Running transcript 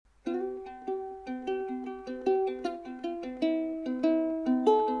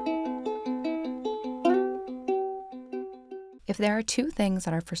If there are two things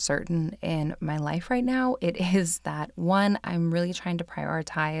that are for certain in my life right now, it is that one, I'm really trying to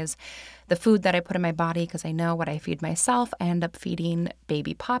prioritize the food that I put in my body because I know what I feed myself, I end up feeding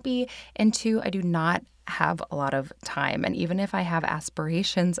baby Poppy. And two, I do not have a lot of time. And even if I have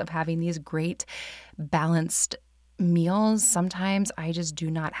aspirations of having these great balanced meals, sometimes I just do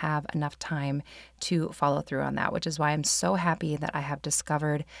not have enough time to follow through on that, which is why I'm so happy that I have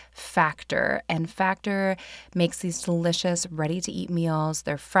discovered Factor. And Factor makes these delicious, ready-to-eat meals.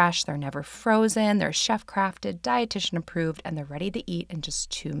 They're fresh, they're never frozen, they're chef-crafted, dietitian approved, and they're ready to eat in just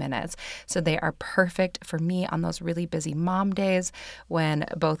 2 minutes. So they are perfect for me on those really busy mom days when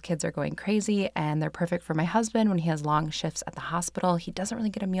both kids are going crazy, and they're perfect for my husband when he has long shifts at the hospital. He doesn't really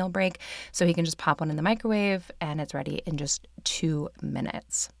get a meal break, so he can just pop one in the microwave and it's ready in just 2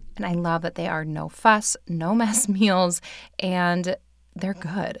 minutes. And I love that they are no fuss, no mess meals, and they're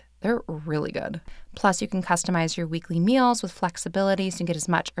good. They're really good. Plus, you can customize your weekly meals with flexibility so you can get as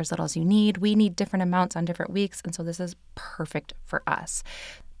much or as little as you need. We need different amounts on different weeks, and so this is perfect for us.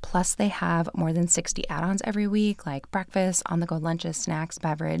 Plus, they have more than 60 add-ons every week, like breakfast, on-the-go lunches, snacks,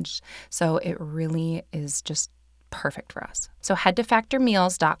 beverage. So it really is just perfect for us. So head to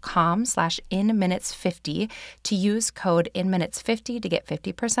factormeals.com/inminutes50 to use code INMINUTES50 to get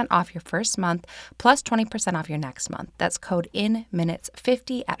 50% off your first month plus 20% off your next month. That's code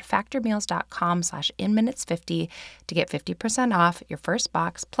INMINUTES50 at factormeals.com/inminutes50 to get 50% off your first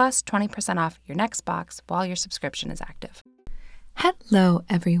box plus 20% off your next box while your subscription is active. Hello,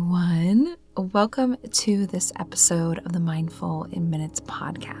 everyone. Welcome to this episode of the Mindful in Minutes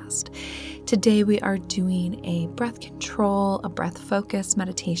podcast. Today, we are doing a breath control, a breath focus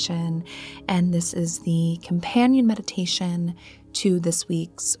meditation, and this is the companion meditation to this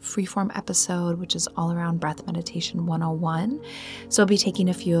week's freeform episode, which is all around breath meditation 101. So I'll be taking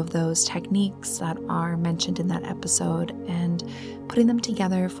a few of those techniques that are mentioned in that episode and putting them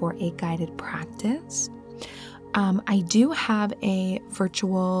together for a guided practice. I do have a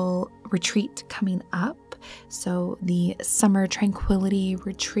virtual retreat coming up. So the Summer Tranquility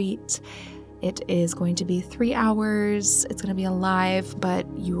Retreat, it is going to be 3 hours. It's going to be a live, but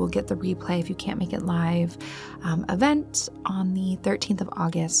you will get the replay if you can't make it live event on the 13th of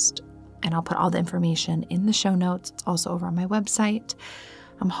August. And I'll put all the information in the show notes. It's also over on my website.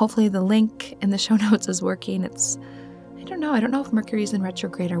 Hopefully the link in the show notes is working. I don't know if Mercury's in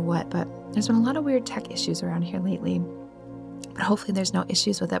retrograde or what, but there's been a lot of weird tech issues around here lately. But hopefully there's no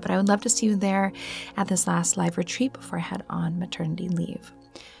issues with it. But I would love to see you there at this last live retreat before I head on maternity leave.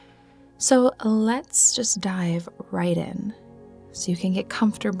 So let's just dive right in. So you can get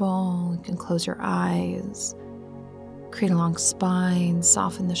comfortable, you can close your eyes, create a long spine,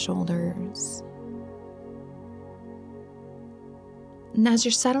 soften the shoulders. And as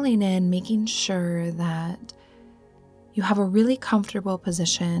you're settling in, making sure that you have a really comfortable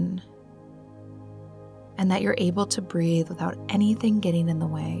position and that you're able to breathe without anything getting in the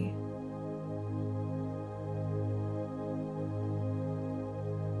way.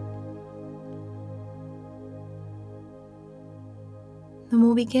 Then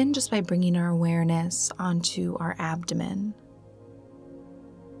we'll begin just by bringing our awareness onto our abdomen.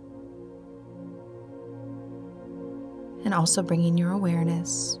 And also bringing your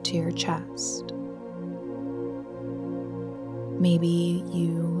awareness to your chest. Maybe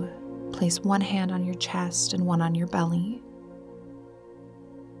you place one hand on your chest and one on your belly.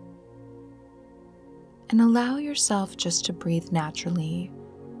 And allow yourself just to breathe naturally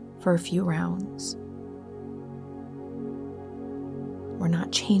for a few rounds. We're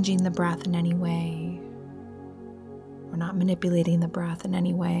not changing the breath in any way. We're not manipulating the breath in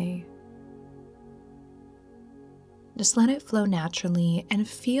any way. Just let it flow naturally and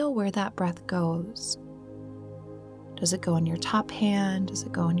feel where that breath goes. Does it go in your top hand? Does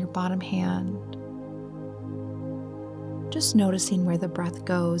it go in your bottom hand? Just noticing where the breath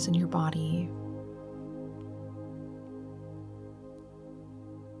goes in your body.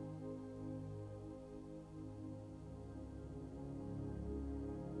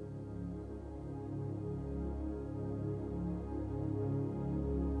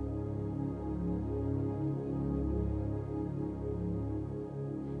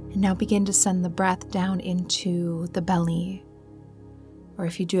 And now begin to send the breath down into the belly, or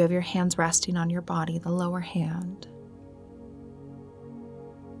if you do have your hands resting on your body, the lower hand.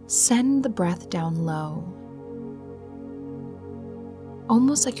 Send the breath down low,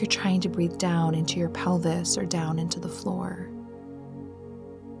 almost like you're trying to breathe down into your pelvis or down into the floor.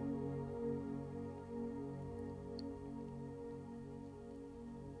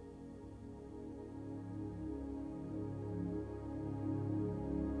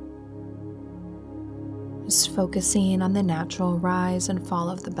 Just focusing on the natural rise and fall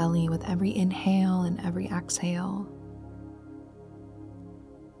of the belly with every inhale and every exhale.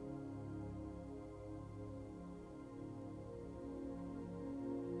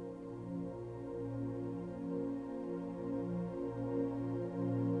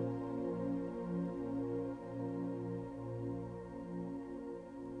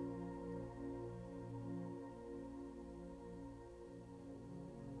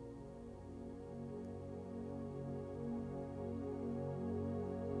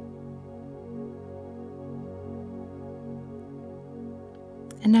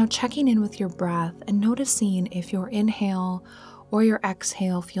 And now checking in with your breath and noticing if your inhale or your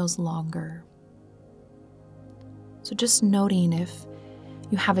exhale feels longer. So just noting if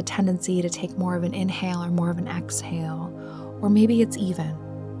you have a tendency to take more of an inhale or more of an exhale, or maybe it's even.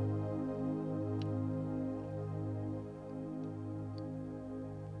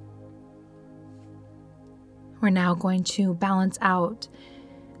 We're now going to balance out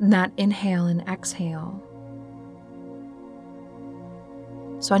that inhale and exhale.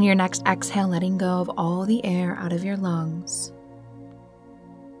 So on your next exhale, letting go of all the air out of your lungs.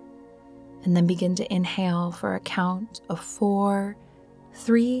 And then begin to inhale for a count of 4,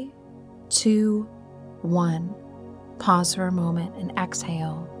 3, 2, 1. Pause for a moment and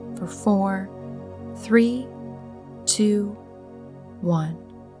exhale for 4, 3, 2,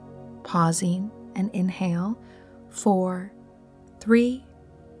 1. Pausing and inhale. 4, 3,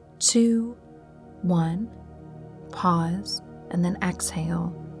 2, 1. Pause and then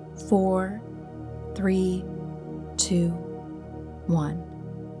exhale. 4, 3, 2, 1.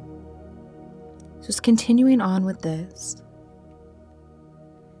 Just continuing on with this.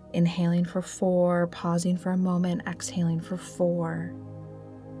 Inhaling for 4, pausing for a moment, exhaling for 4.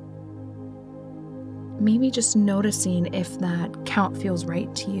 Maybe just noticing if that count feels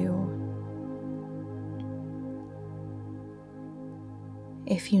right to you.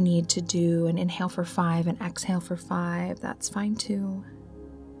 If you need to do an inhale for 5 and exhale for 5, that's fine too.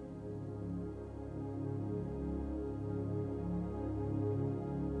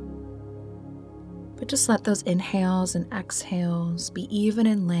 But just let those inhales and exhales be even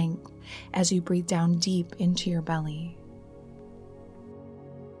in length as you breathe down deep into your belly.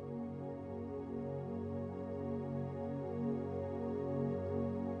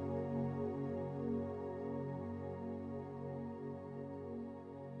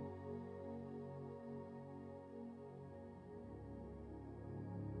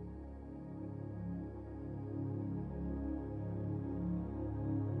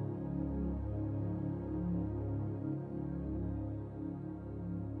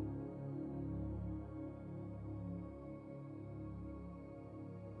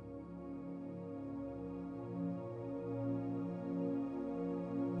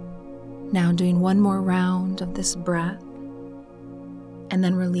 Now doing one more round of this breath and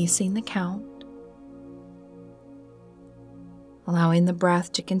then releasing the count. Allowing the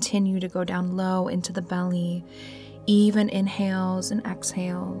breath to continue to go down low into the belly, even inhales and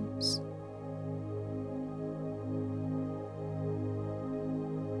exhales.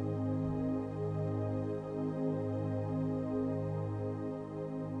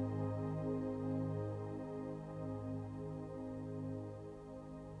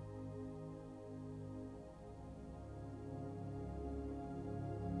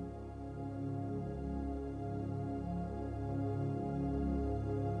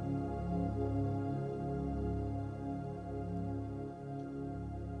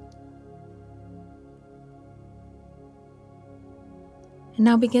 And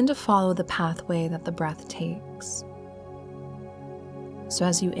now begin to follow the pathway that the breath takes. So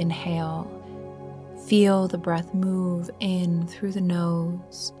as you inhale, feel the breath move in through the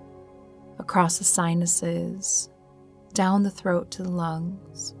nose, across the sinuses, down the throat to the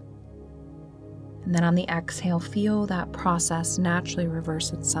lungs. And then on the exhale, feel that process naturally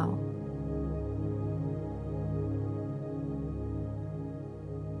reverse itself.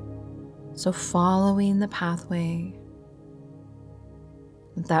 So following the pathway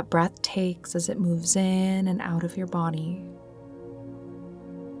that breath takes as it moves in and out of your body.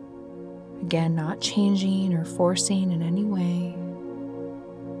 Again, not changing or forcing in any way.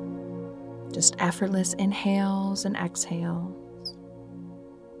 Just effortless inhales and exhales.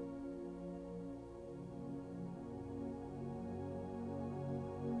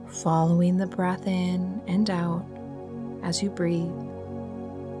 Following the breath in and out as you breathe.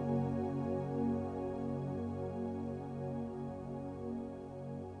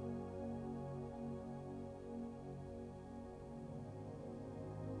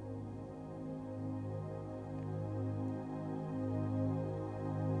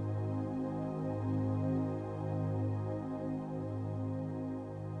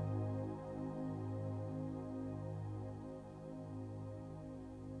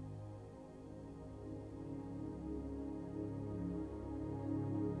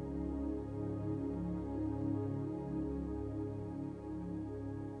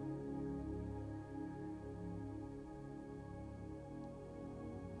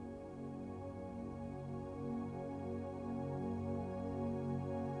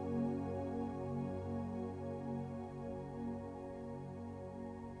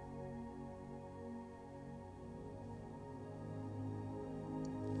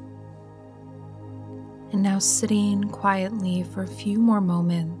 And now sitting quietly for a few more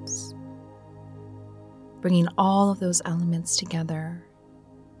moments, bringing all of those elements together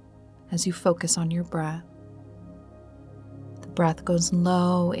as you focus on your breath. The breath goes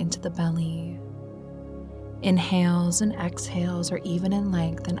low into the belly. Inhales and exhales are even in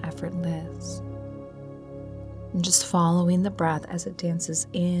length and effortless. And just following the breath as it dances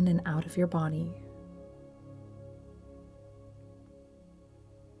in and out of your body.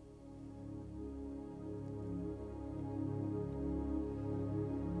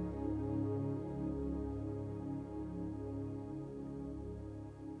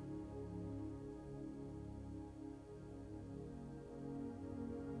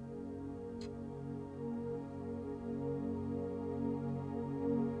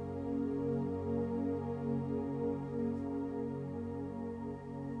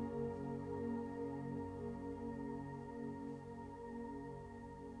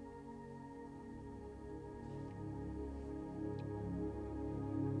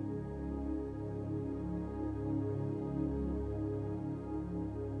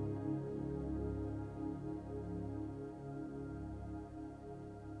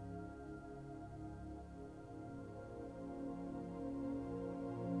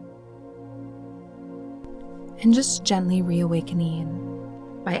 And just gently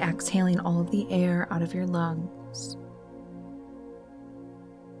reawakening by exhaling all of the air out of your lungs.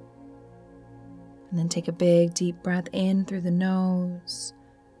 And then take a big deep breath in through the nose.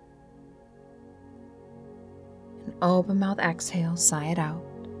 And open mouth exhale, sigh it out.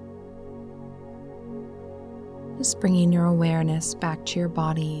 Just bringing your awareness back to your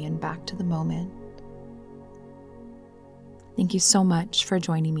body and back to the moment. Thank you so much for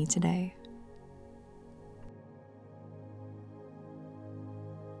joining me today.